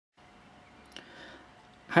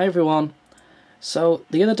Hi everyone. So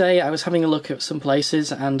the other day I was having a look at some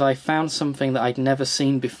places and I found something that I'd never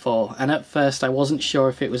seen before, and at first I wasn't sure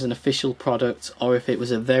if it was an official product or if it was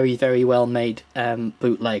a very well made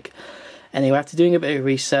bootleg. Anyway, after doing a bit of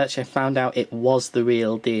research I found out it was the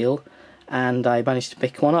real deal and I managed to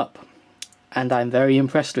pick one up and I'm very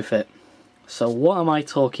impressed with it. So what am I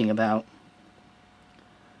talking about?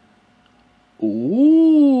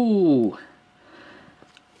 Ooh!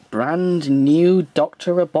 Brand new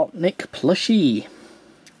Dr. Robotnik plushie.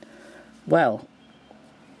 Well,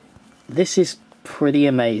 this is pretty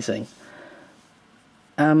amazing.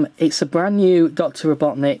 It's a brand new Dr.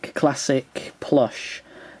 Robotnik Classic Plush.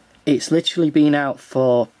 It's literally been out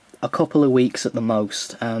for a couple of weeks at the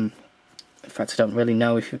most. In fact, I don't really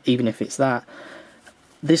know even if it's that.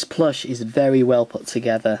 This plush is very well put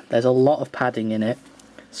together. There's a lot of padding in it,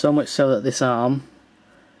 so much so that this arm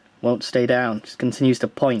won't stay down, just continues to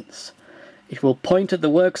point. It will point at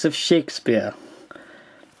the works of Shakespeare.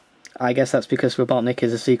 I guess that's because Robotnik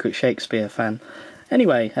is a secret Shakespeare fan.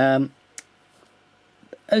 Anyway,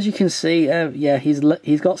 as you can see, yeah,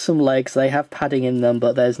 he's got some legs. They have padding in them,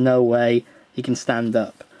 but there's no way he can stand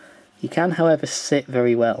up. He can, however, sit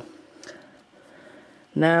very well.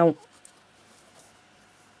 Now,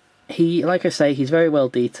 like I say, he's very well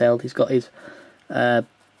detailed. He's got his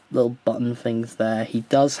little button things there. He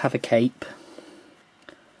does have a cape.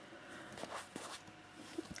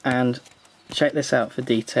 And check this out for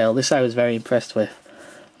detail. This I was very impressed with.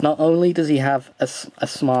 Not only does he have a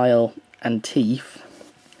smile and teeth,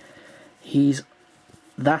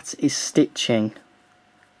 that is stitching.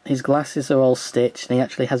 His glasses are all stitched and he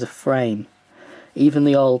actually has a frame. Even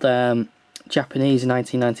the old Japanese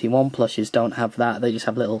 1991 plushes don't have that. They just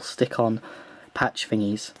have little stick-on patch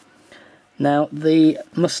thingies. Now, the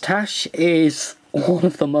moustache is one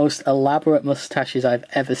of the most elaborate moustaches I've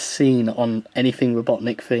ever seen on anything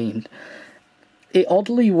Robotnik themed. It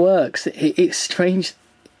oddly works. It's strange.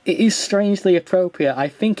 It is strangely appropriate. I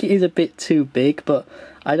think it is a bit too big, but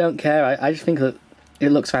I don't care. I just think that it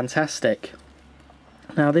looks fantastic.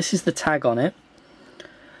 Now, this is the tag on it.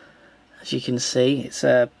 As you can see, it's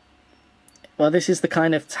well, this is the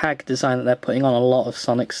kind of tag design that they're putting on a lot of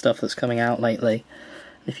Sonic stuff that's coming out lately.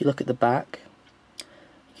 If you look at the back,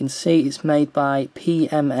 you can see it's made by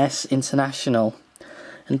PMS International.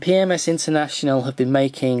 And PMS International have been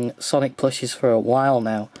making Sonic plushes for a while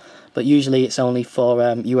now, but usually it's only for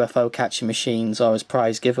UFO catching machines or as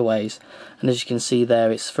prize giveaways. And as you can see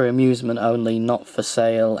there, it's for amusement only, not for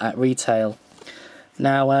sale at retail.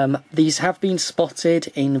 Now, these have been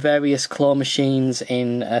spotted in various claw machines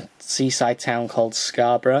in a seaside town called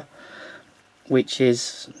Scarborough, which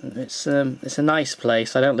is, it's a nice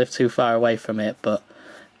place. I don't live too far away from it, but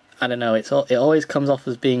I don't know, it always comes off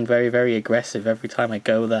as being very aggressive every time I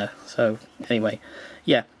go there. So anyway,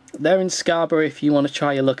 yeah, they're in Scarborough if you want to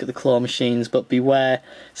try your luck at the claw machines, but beware,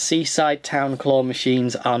 seaside town claw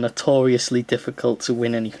machines are notoriously difficult to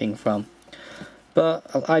win anything from.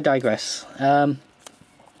 But I digress.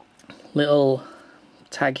 Little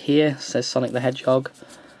tag here says Sonic the Hedgehog,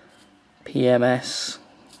 PMS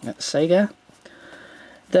at Sega.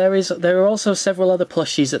 There are also several other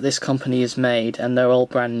plushies that this company has made, and they're all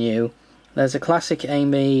brand new. There's a classic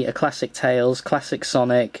Amy, a classic Tails, classic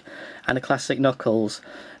Sonic, and a classic Knuckles.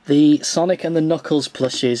 The Sonic and the Knuckles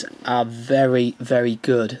plushies are very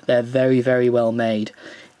good. They're very well made.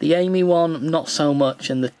 The Amy one, not so much,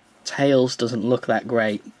 and the Tails doesn't look that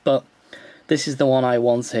great, but this is the one I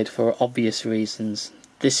wanted for obvious reasons.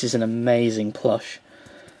 This is an amazing plush.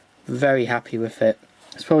 Very happy with it.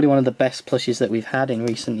 It's probably one of the best plushies that we've had in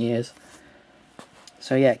recent years.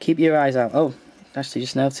 So yeah, keep your eyes out. Oh, actually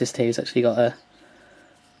just noticed here he's actually got a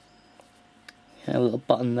little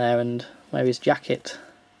button there and where his jacket.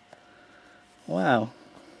 Wow.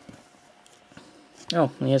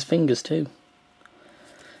 Oh, and he has fingers too.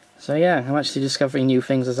 So yeah, I'm actually discovering new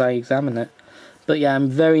things as I examine it. But yeah, I'm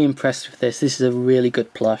very impressed with this. This is a really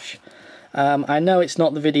good plush. I know it's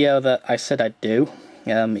not the video that I said I'd do,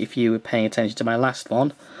 if you were paying attention to my last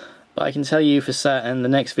one, but I can tell you for certain the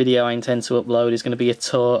next video I intend to upload is going to be a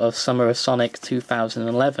tour of Summer of Sonic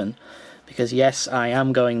 2011, because yes, I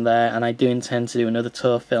am going there and I do intend to do another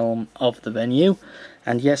tour film of the venue,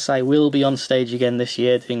 and yes, I will be on stage again this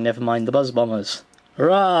year doing Nevermind the Buzz Bombers.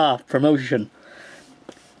 Hurrah! Promotion!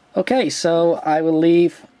 Okay, so I will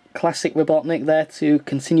leave Classic Robotnik there to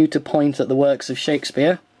continue to point at the works of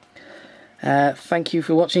Shakespeare. Thank you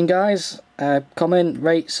for watching, guys. Comment,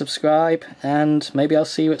 rate, subscribe, and maybe I'll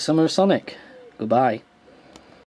see you at Summer of Sonic. Goodbye.